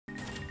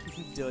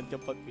Dylan,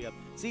 come fuck me up.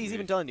 See, he's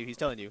even telling you. He's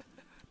telling you.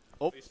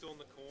 Oh. He's still in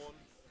the corn.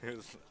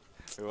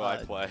 Who I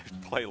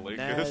play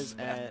Lucas. Naz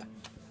and...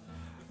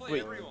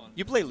 Wait, everyone.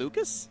 you play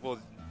Lucas? Well,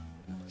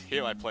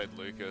 here I played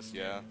Lucas,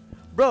 yeah.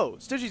 Bro,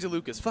 Stitchy's a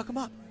Lucas. Fuck him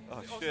up.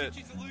 Oh shit.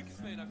 Stitchy's a Lucas,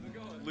 man. I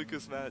forgot.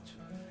 Lucas match.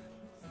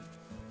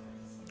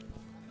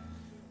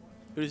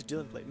 Who does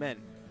Dylan play? Man.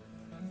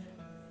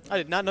 I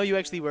did not know you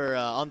actually were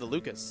on the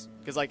Lucas.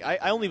 Because, like, I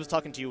only was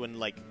talking to you when,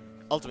 like,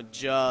 Ultimate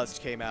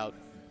just came out.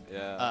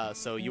 Yeah.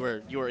 So you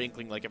were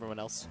Inkling like everyone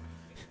else.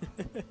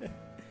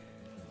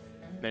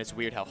 Man, it's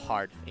weird how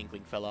hard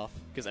Inkling fell off.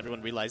 Because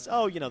everyone realized,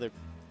 oh, you know, they're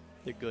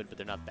good, but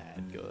they're not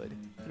that good.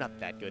 They're not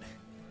that good.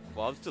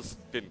 Well, I've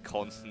just been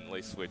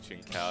constantly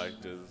switching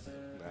characters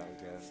now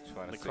again,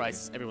 trying to The see.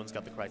 Crisis. Everyone's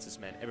got the Crisis,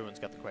 man. Everyone's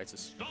got the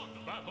Crisis. Start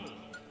the battle.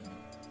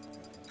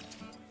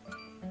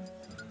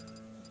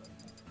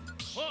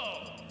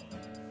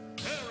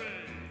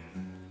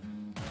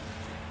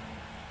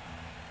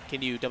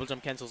 Can you double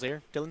jump cancels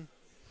here, Dylan?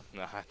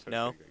 Nah, I don't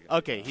No? think I can.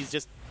 Okay, he's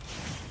just...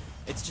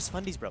 It's just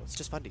fundies, bro. It's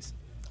just fundies.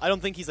 I don't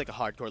think he's like a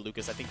hardcore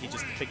Lucas. I think he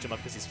just picked him up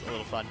because he's a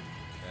little fun.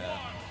 Yeah.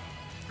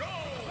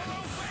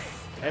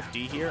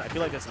 FD here? I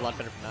feel like that's a lot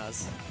better for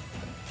Naz.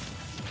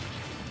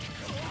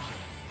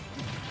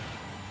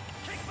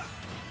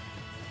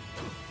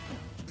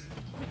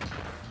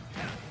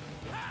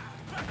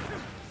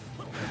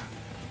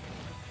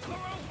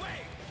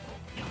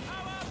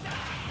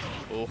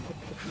 Oh.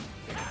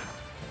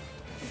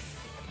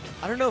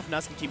 I don't know if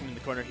Naz can keep him in the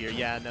corner here.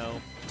 Yeah,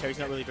 no. Terry's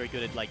not really very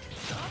good at, like,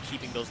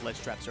 keeping those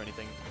ledge traps or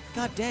anything.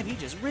 God damn, he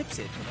just rips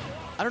it.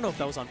 I don't know if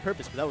that was on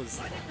purpose, but that was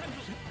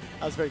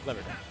very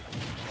clever.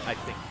 I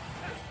think.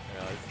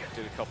 Yeah, I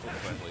did a couple of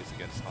friendlies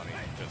against Honey.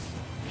 Just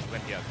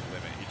when he had the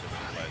limit, he just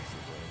lets it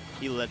rip.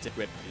 He lets it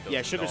rip. He Yeah,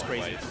 doesn't Sugar's know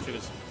crazy. ways.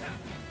 Sugar's.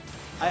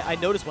 I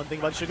noticed one thing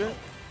about Sugar.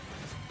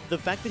 The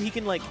fact that he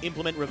can, like,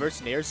 implement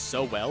reverse nairs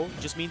so well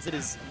just means that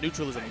his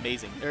neutral is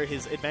amazing, or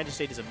his advantage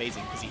state is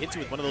amazing, because he hits you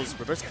with one of those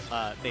reverse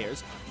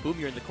nairs, boom,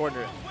 you're in the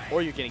corner,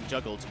 or you're getting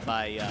juggled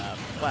by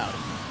Cloud.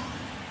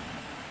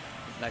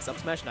 Nice up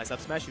smash, nice up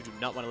smash. You do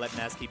not want to let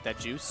Naz keep that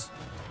juice.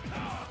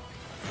 Oh.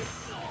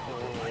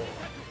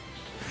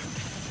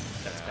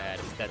 That's bad.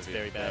 That's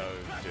very bad. No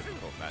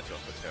difficult matchup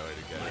for Terry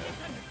to get it.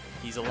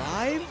 He's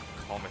alive?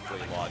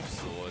 Comically large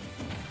sword.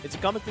 It's a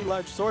comically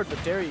large sword, but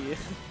Terry,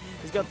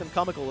 he's got them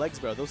comical legs,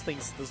 bro. Those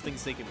things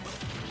take him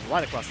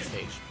right across the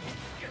stage.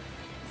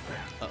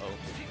 Uh-oh.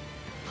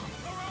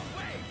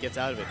 Gets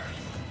out of it.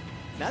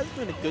 Naz is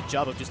doing a good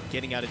job of just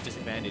getting out of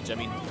disadvantage. I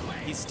mean,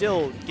 he's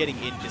still getting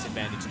in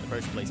disadvantage in the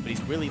first place, but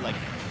he's really, like,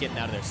 getting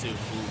out of there soon. Ooh.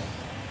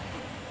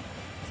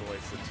 It's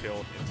always the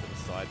tilt into the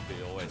side B,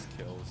 always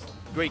kills.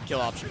 Great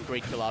kill option,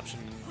 great kill option.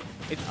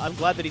 I'm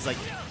glad that he's, like,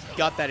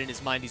 got that in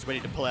his mind. He's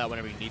ready to pull out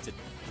whenever he needs it.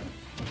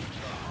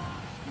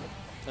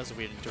 That was a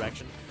weird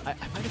interaction. I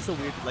find it so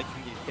weird that, like,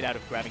 you can get out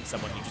of grabbing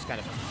someone, you just kind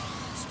of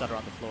stutter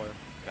on the floor.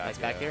 Nice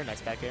back air,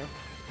 nice back air.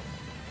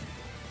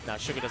 Nah,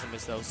 Sugar doesn't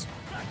miss those.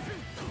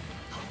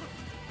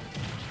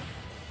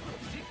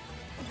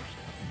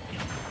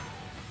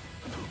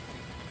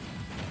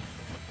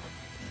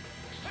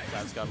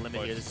 Cloud's got a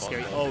limit here. This is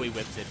scary. Oh, he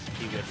whips it.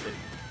 He whips it.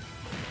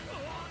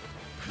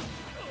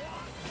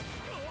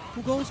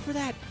 Who goes for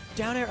that?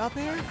 Down air, up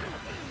air?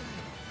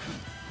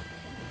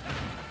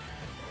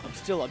 I'm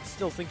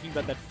still thinking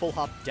about that full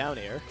hop down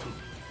air.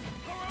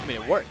 I mean,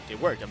 it worked. It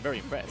worked. I'm very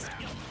impressed.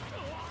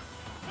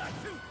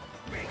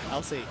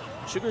 I'll say,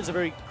 Sugar is a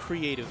very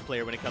creative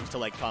player when it comes to,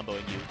 like,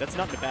 comboing you. That's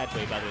not in a bad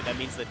way, by the way. That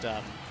means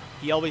that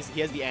he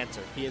has the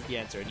answer. He has the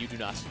answer, and you do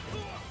not.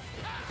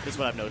 This is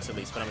what I've noticed, at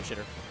least, when I'm a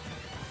shitter.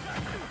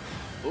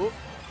 Ooh.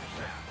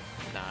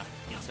 Nah,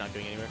 it's not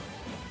going anywhere.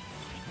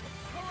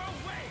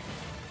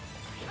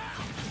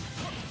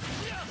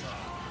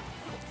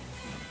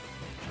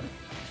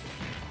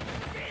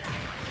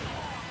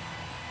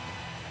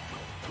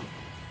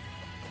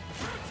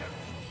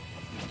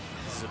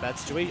 This is a bad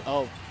situation.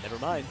 Oh, never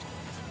mind.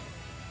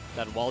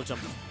 That wall jump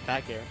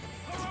back air.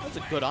 That's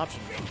a good option.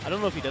 I don't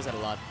know if he does that a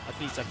lot.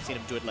 At least I've seen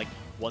him do it like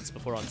once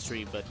before on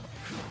stream, but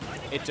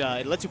it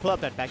lets you pull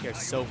out that back air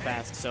so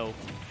fast. So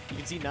you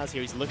can see Naz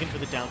here. He's looking for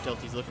the down tilt.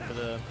 He's looking for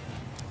the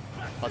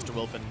Buster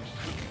Wolf, and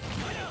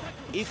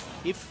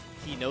if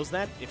he knows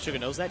that, if Sugar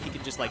knows that, he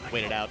can just like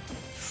wait it out.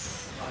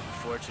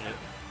 Unfortunate.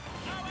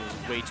 It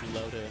was way too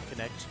low to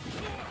connect.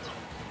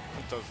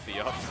 He does the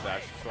up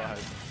smash,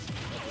 tries.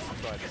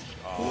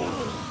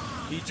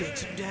 Oh. He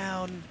takes him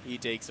down. He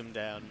takes him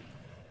down.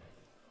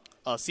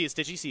 See ya,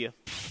 Stitchy. See ya.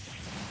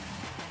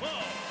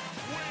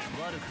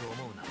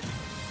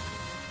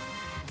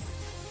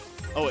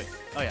 Oh wait.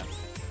 Oh yeah.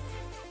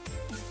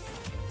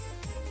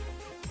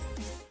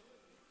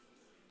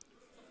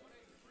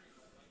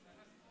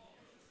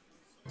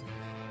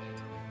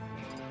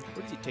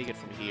 Where does he take it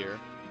from here?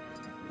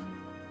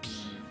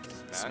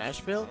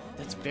 Smashville?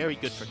 That's very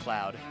good for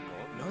Cloud.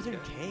 Northern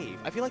Cave.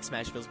 I feel like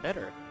Smashville's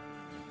better.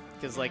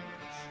 Because, like,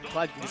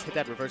 Cloud can just hit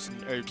that reverse,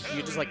 or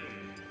you just, like,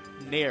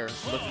 nair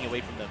looking away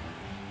from them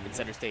in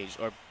center stage,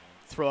 or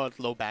throw out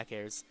low back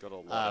airs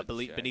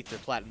beneath their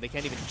plat, and they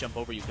can't even jump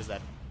over you because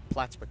that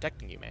Plat's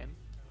protecting you, man.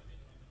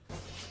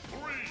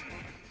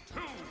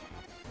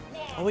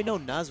 Oh wait, no,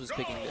 Naz was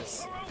picking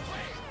this.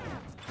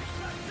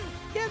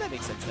 Yeah, that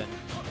makes sense then.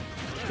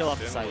 Kill off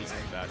the sides.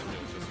 That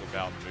was just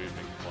without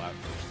moving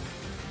platform.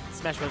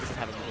 Smash Bros doesn't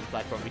have a moving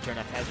platform. We turn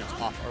our hazards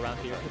off around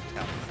here.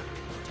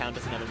 Town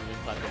doesn't have a moving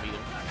platform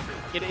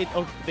either.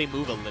 Oh, they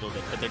move a little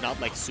bit, but they're not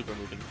like super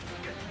moving.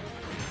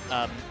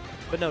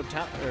 But no,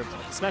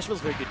 Smash Bros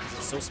is very good because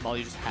it's so small.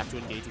 You just have to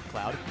engage with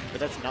Cloud, but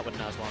that's not what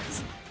Naz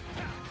wants.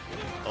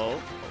 Oh,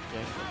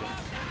 okay.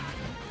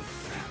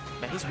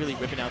 Man, he's really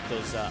ripping out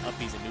those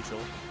upbees in neutral.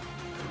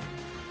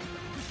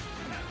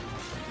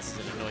 This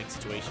is an annoying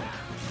situation.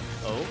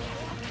 Oh,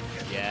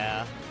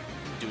 yeah.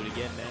 Do it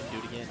again, man. Do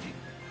it again.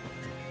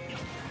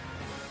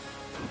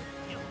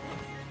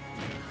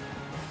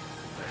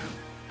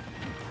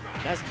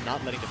 Naz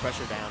not letting the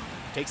pressure down.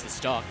 Takes the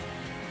stock.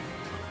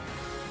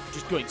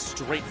 Just going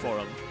straight for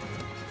him.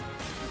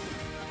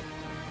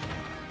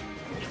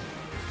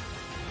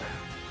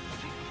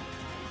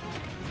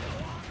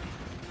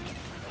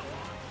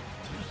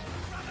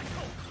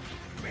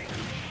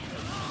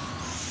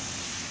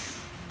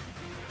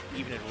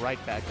 Even it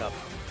right back up.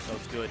 That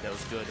was good. That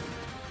was good.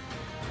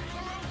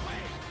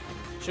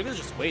 Sugar's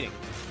just waiting.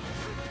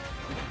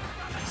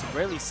 I've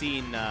rarely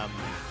seen,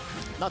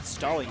 not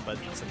stalling, but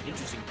some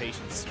interesting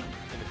patience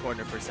in the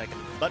corner for a second.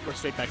 But we're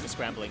straight back to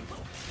scrambling.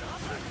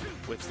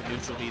 Whips the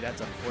neutral B.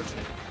 That's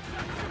unfortunate.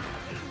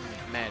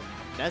 Man,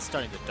 Naz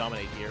starting to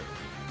dominate here.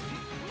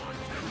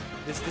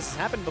 This has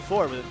happened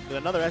before with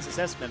another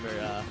SSS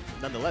member,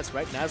 nonetheless,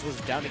 right? Naz was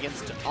down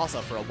against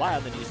Asa for a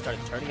while, then he just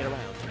started turning it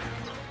around.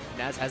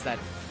 Naz has that,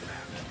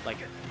 like,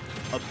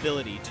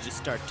 ability to just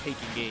start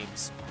taking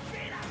games,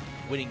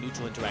 winning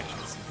neutral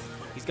interactions.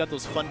 He's got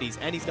those fundies,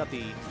 and he's got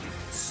the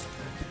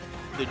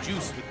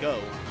juice with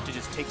Go to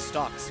just take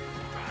stocks,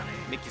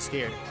 make you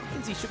scared. You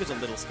can see Sugar's a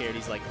little scared.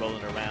 He's like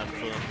rolling around,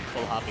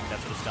 full hopping, that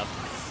sort of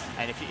stuff.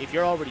 And if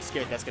you're already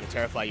scared, that's going to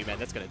terrify you, man.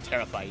 That's going to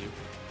terrify you.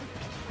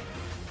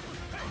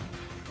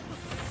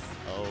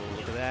 Oh,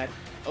 look at that.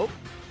 Oh,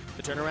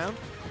 the turnaround.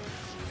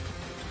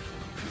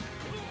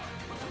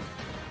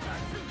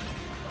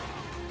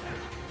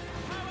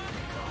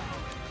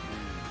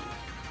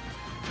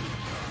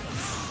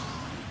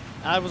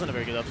 That wasn't a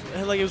very good up.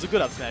 Like, it was a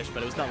good up smash,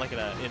 but it was not like an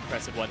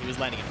impressive one. He was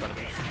landing in front of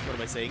me. What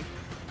am I saying?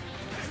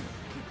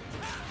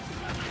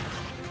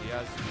 He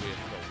has weird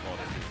little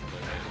body.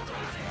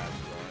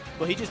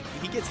 Well, he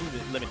gets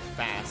limit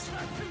fast.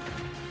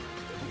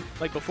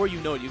 Like, before you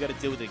know it, you got to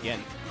deal with it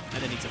again.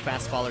 And then he's a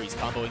fast faller. He's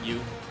comboing you.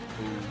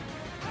 Ooh.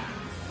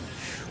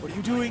 What are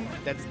you doing?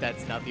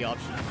 That's not the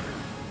option.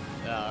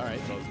 All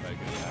right. Goes back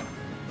again.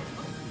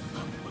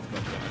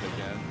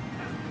 Again.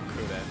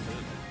 Could end it.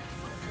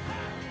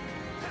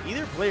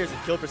 Either player's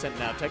at kill percent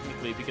now,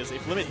 technically, because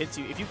if limit hits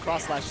you, if you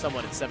cross slash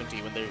someone at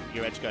 70 when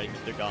you're edge guarding,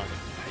 they're gone.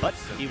 But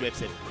he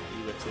whips it.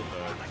 He whips it.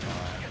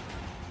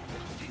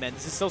 Man,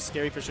 this is so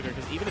scary for Sugar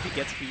because even if he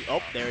gets a few,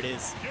 oh, there it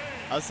is.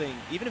 I was saying,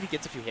 even if he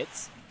gets a few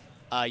hits,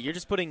 you're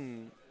just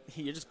putting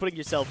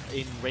yourself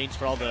in range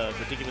for all the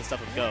ridiculous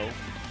stuff with Go.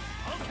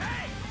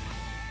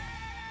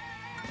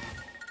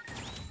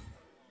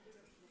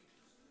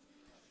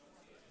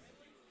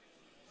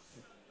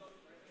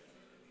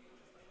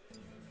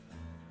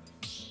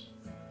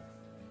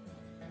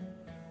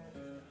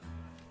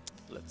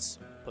 Let's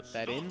put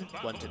that in.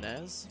 One to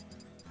Naz.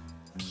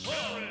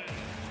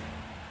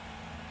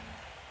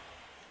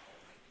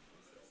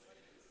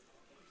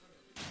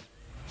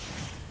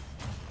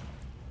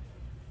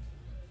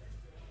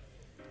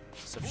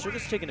 So if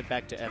Sugar's taking it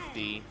back to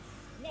FD,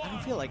 I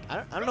don't feel like,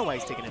 I don't know why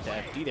he's taking it to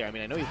FD there. I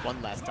mean, I know he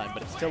won last time,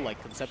 but it's still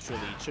like conceptually,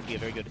 it should be a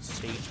very good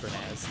stage for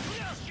Naz.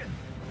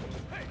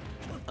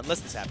 Unless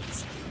this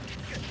happens.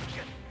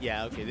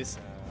 Yeah, okay, this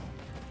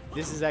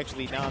is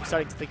actually, now I'm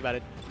starting to think about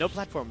it. No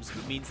platforms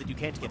means that you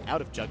can't get out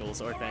of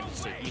juggles or advantage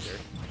state either.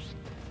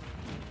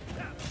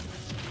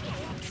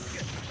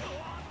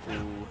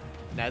 Ooh,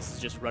 Naz is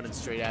just running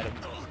straight at him.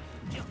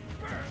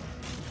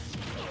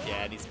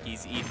 Yeah, and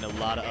he's eating a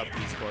lot of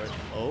upbeats for it.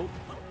 Oh.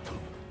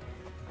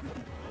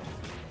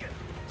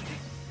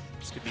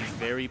 This could be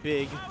very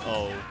big.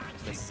 Oh,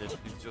 this is it.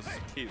 He just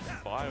keeps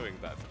firing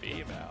that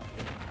beam out.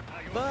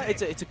 But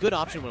it's a good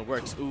option when it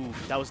works. Ooh,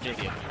 that was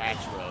nearly a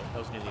catch, bro. That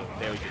was nearly a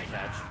very good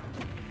catch.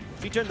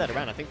 If he turned that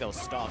around, I think that was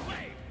stock.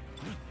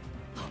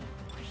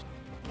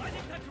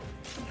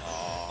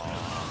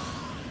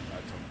 Oh,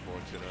 that's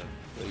unfortunate.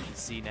 But you can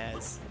see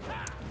Naz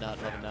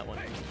not loving that one.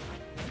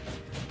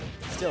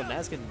 Still,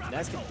 Naz can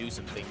do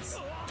some things.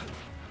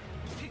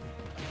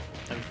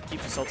 I mean, if he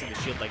keeps assaulting the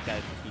shield like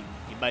that,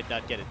 he might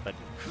not get it, but...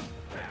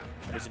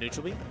 There's a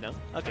neutral beam? No?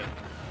 Okay.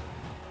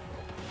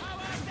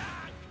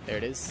 There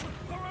it is.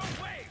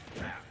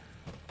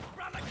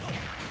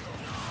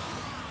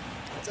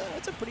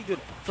 That's a pretty good...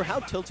 For how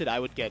tilted I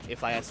would get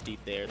if I asked deep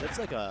there, that's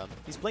like a...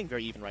 He's playing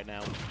very even right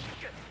now.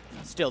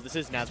 Still, this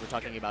is Naz we're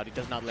talking about. He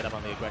does not let up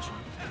on the aggression.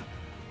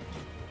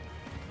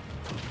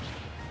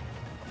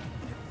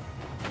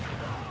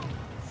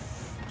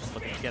 Just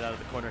looking to get out of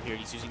the corner here.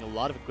 He's using a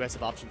lot of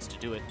aggressive options to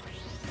do it.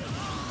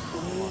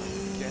 Oh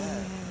my god.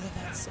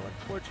 so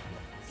unfortunate.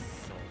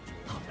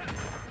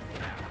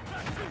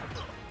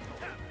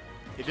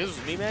 If this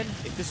was me, man,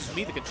 if this was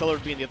me, the controller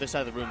would be on the other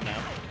side of the room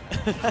now.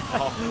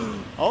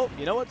 Oh,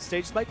 you know what?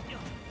 Stage spike.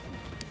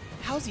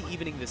 How's he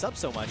evening this up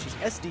so much? He's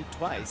SD'd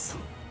twice.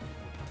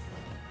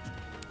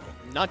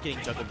 Not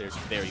getting juggled there is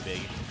very big.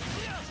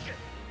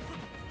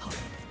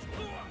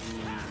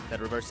 That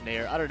reverse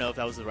nair. I don't know if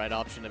that was the right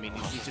option. I mean,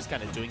 he's just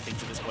kind of doing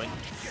things at this point.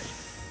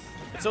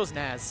 But so's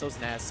Naz.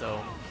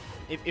 So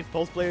if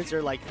both players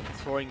are like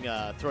throwing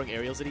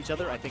aerials at each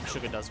other, I think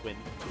Sugar does win.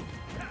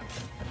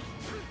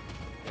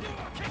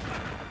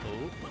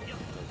 Oh,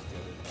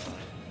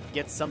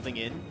 gets something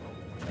in.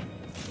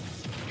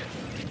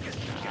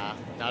 Ah,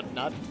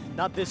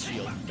 not this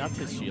shield. Not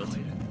this shield.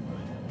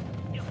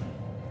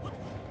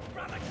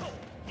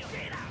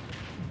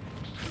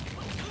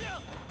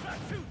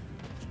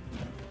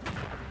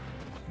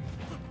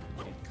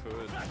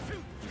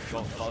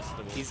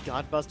 He's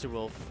got Buster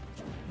Wolf.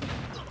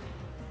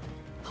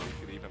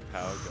 He could even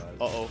power guys.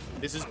 Uh-oh.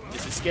 This is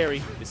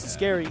scary. This is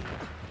scary.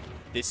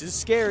 This is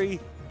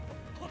scary.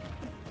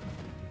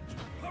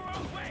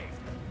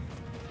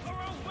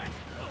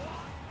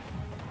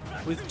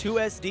 With 2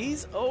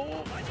 SDs?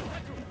 Oh.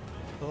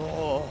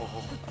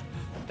 Oh.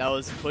 That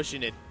was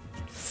pushing it.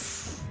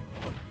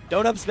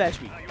 Don't up smash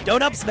me.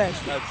 Don't up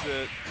smash me. That's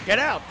it. Get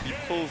out. He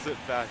pulls it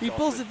back. He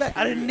pulls it back.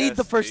 I didn't need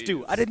the first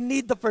 2. I didn't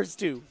need the first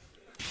 2.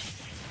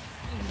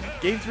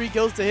 Game 3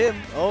 goes to him.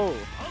 Oh,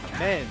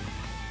 man.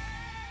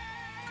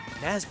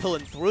 Naz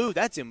pulling through.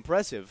 That's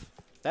impressive.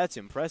 That's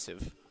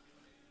impressive.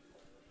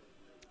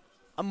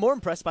 I'm more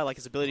impressed by like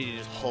his ability to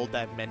just hold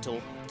that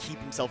mental, keep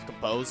himself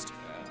composed.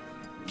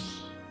 Yeah.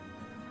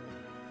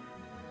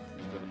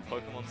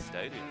 Got a Pokemon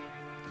Stadium.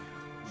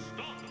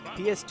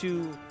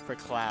 PS2 for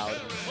Cloud.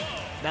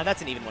 Now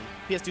that's an even one.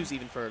 PS2's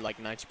even for like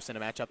 90%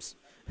 of matchups.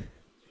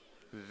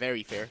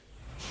 Very fair.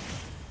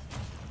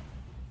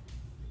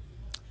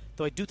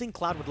 Though I do think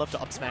Cloud would love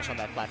to up smash on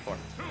that platform.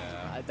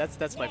 Yeah.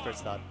 That's my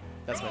first thought.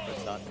 That's my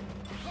first thought.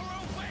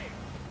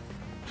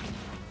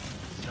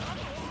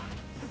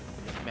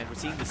 Man, we're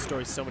seeing this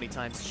story so many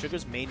times.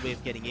 Sugar's main way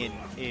of getting in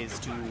is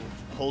to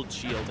hold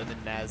shield, and then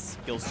Naz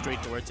goes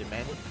straight towards it,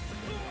 man.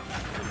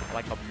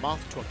 Like a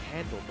moth to a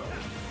candle, bro.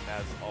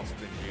 Naz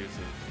often uses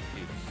his,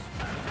 even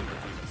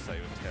say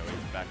with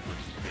Terry's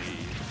backwards B.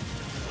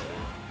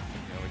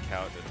 The only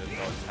character that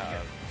does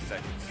have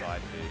second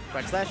side B.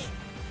 Crack slash?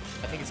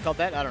 I think it's called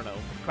that. I don't know.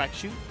 Crack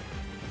shoot?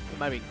 It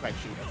might be crack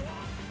shoot.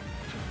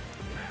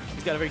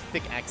 He's got a very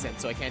thick accent,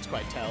 so I can't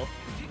quite tell.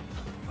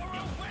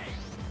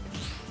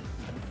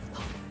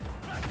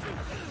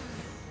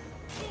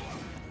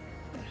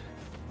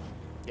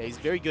 Yeah, he's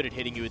very good at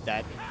hitting you with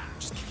that.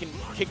 Just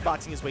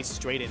kickboxing his way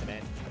straight in,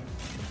 man.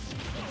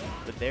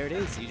 But there it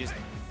is.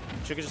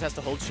 Sugar just has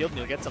to hold shield and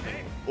he'll get something.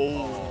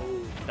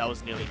 Oh, that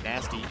was nearly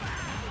nasty.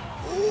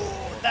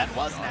 Oh, that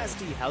was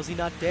nasty. How's he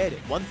not dead?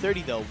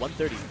 130 though,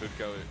 130. Good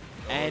go.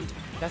 And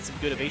that's some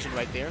good evasion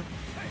right there.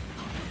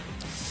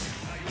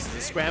 This is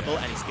a scramble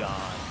and he's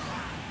gone.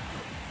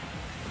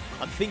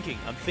 I'm thinking,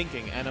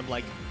 and I'm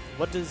like,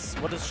 what does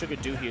Sugar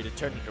do here to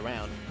turn it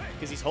around?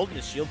 Because he's holding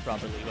his shield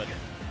properly, but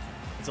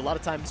it's a lot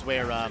of times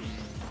where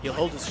he'll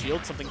hold his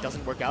shield, something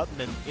doesn't work out, and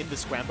then in the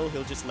scramble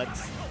he'll just let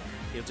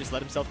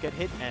himself get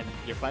hit, and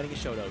you're fighting a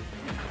Shoto.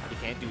 You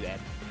can't do that.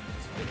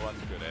 One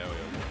good area.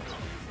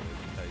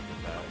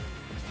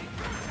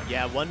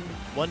 Yeah,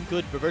 one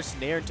good reverse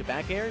nair into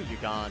back air,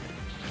 you're gone.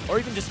 Or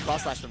even just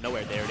cross slash from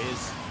nowhere. There it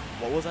is.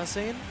 What was I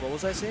saying? What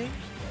was I saying?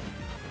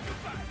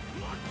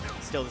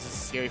 Still, this is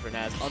scary for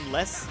Naz.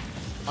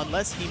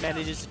 Unless he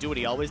manages to do what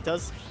he always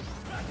does,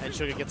 and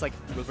Sugar gets like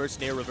reverse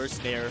nair,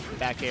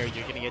 back air,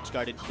 you're gonna get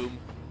guarded, boom,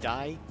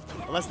 die.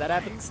 Unless that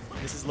happens,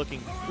 this is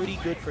looking pretty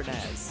good for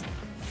Naz.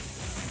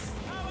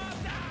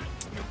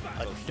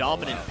 A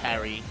dominant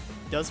parry.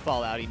 Does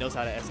fall out. He knows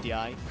how to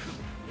SDI.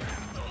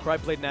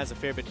 Probably played Naz a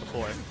fair bit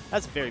before.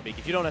 That's very big.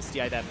 If you don't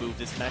SDI that move,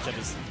 this matchup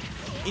is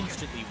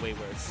instantly way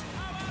worse.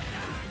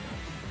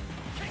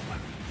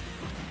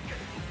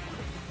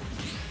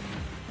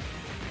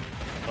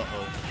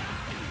 Uh-oh.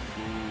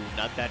 Ooh,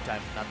 not that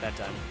time. Not that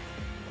time.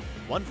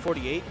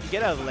 148. You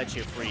get out of the ledge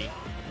here free.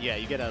 Yeah,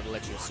 you get out of the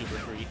ledge here super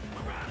free.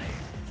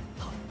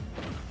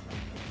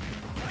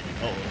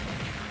 Oh.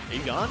 Are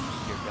you gone?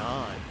 You're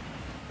gone.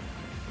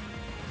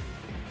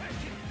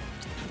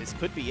 This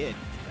could be it.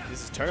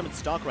 This is tournament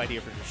stock right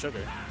here for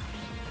Sugar.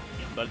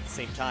 But at the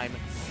same time,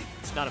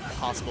 it's not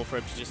impossible for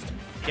him to just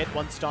get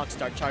one stock,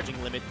 start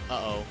charging limit.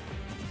 Uh-oh.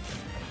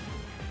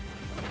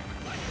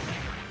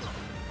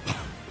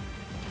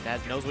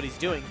 Naz knows what he's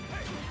doing.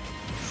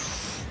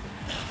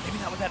 Maybe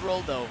not with that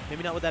roll, though.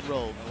 Maybe not with that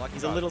roll.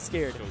 He's a little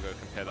scared. Sugar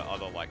compared to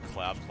other like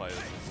Cloud players,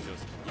 he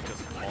just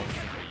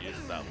constantly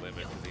uses that limit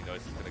because he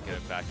knows he's going to get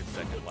it back a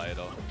second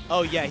later.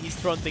 Oh yeah, he's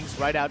throwing things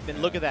right out. And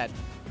look at that.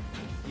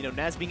 You know,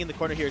 Naz being in the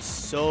corner here is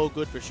so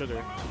good for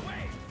Sugar.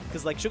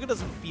 Because, like, Sugar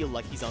doesn't feel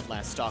like he's on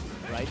last stock,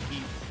 right?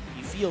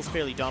 He feels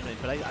fairly dominant,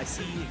 but I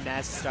see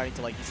Naz starting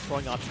to, like, he's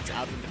throwing options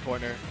out in the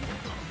corner.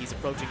 He's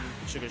approaching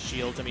Sugar's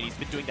shield. I mean, he's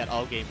been doing that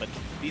all game, but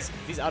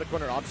these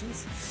out-of-corner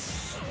options,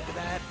 Look at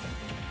that.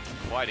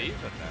 Quite even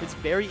now. It's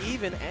very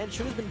even, and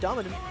Sugar's been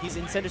dominant. He's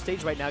in center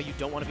stage right now. You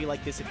don't want to be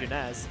like this if you're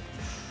Naz.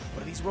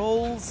 What are these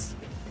rolls?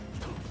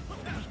 I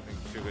think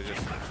Sugar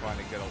just trying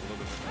to get a little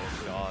bit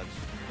more dodge.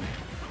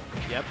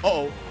 Yep.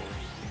 Uh-oh.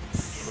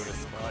 Could have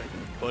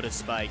spiked. Could have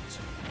spiked.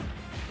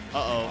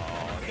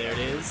 Uh-oh. There it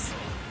is.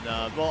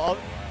 No, well,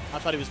 I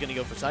thought he was going to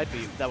go for side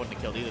B. That wouldn't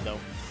have killed either, though.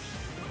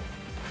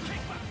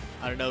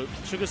 I don't know.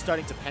 Sugar's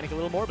starting to panic a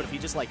little more, but if he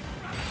just, like,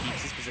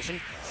 keeps his position...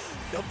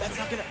 Nope, that's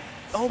not going to...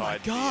 Oh, my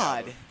Side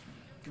God. DI.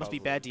 Must be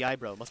bad DI,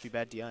 bro. Must be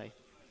bad DI.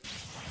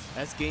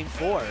 That's game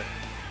 4.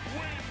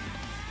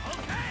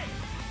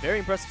 Very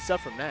impressive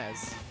stuff from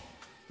Naz.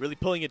 Really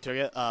pulling it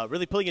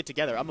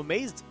together. I'm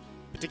amazed,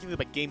 particularly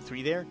by game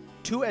 3 there.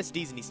 2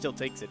 SDs and he still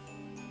takes it.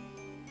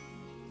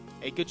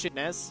 Hey, good shit,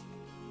 Naz.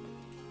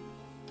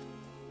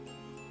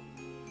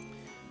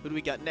 Who do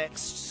we got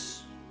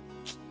next?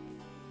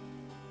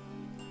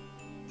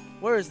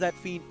 Where is that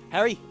fiend?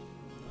 Harry?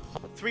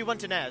 3-1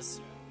 to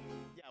Naz.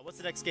 Yeah, what's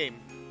the next game?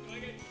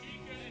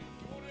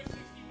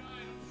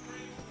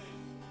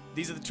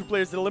 These are the 2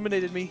 players that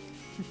eliminated me.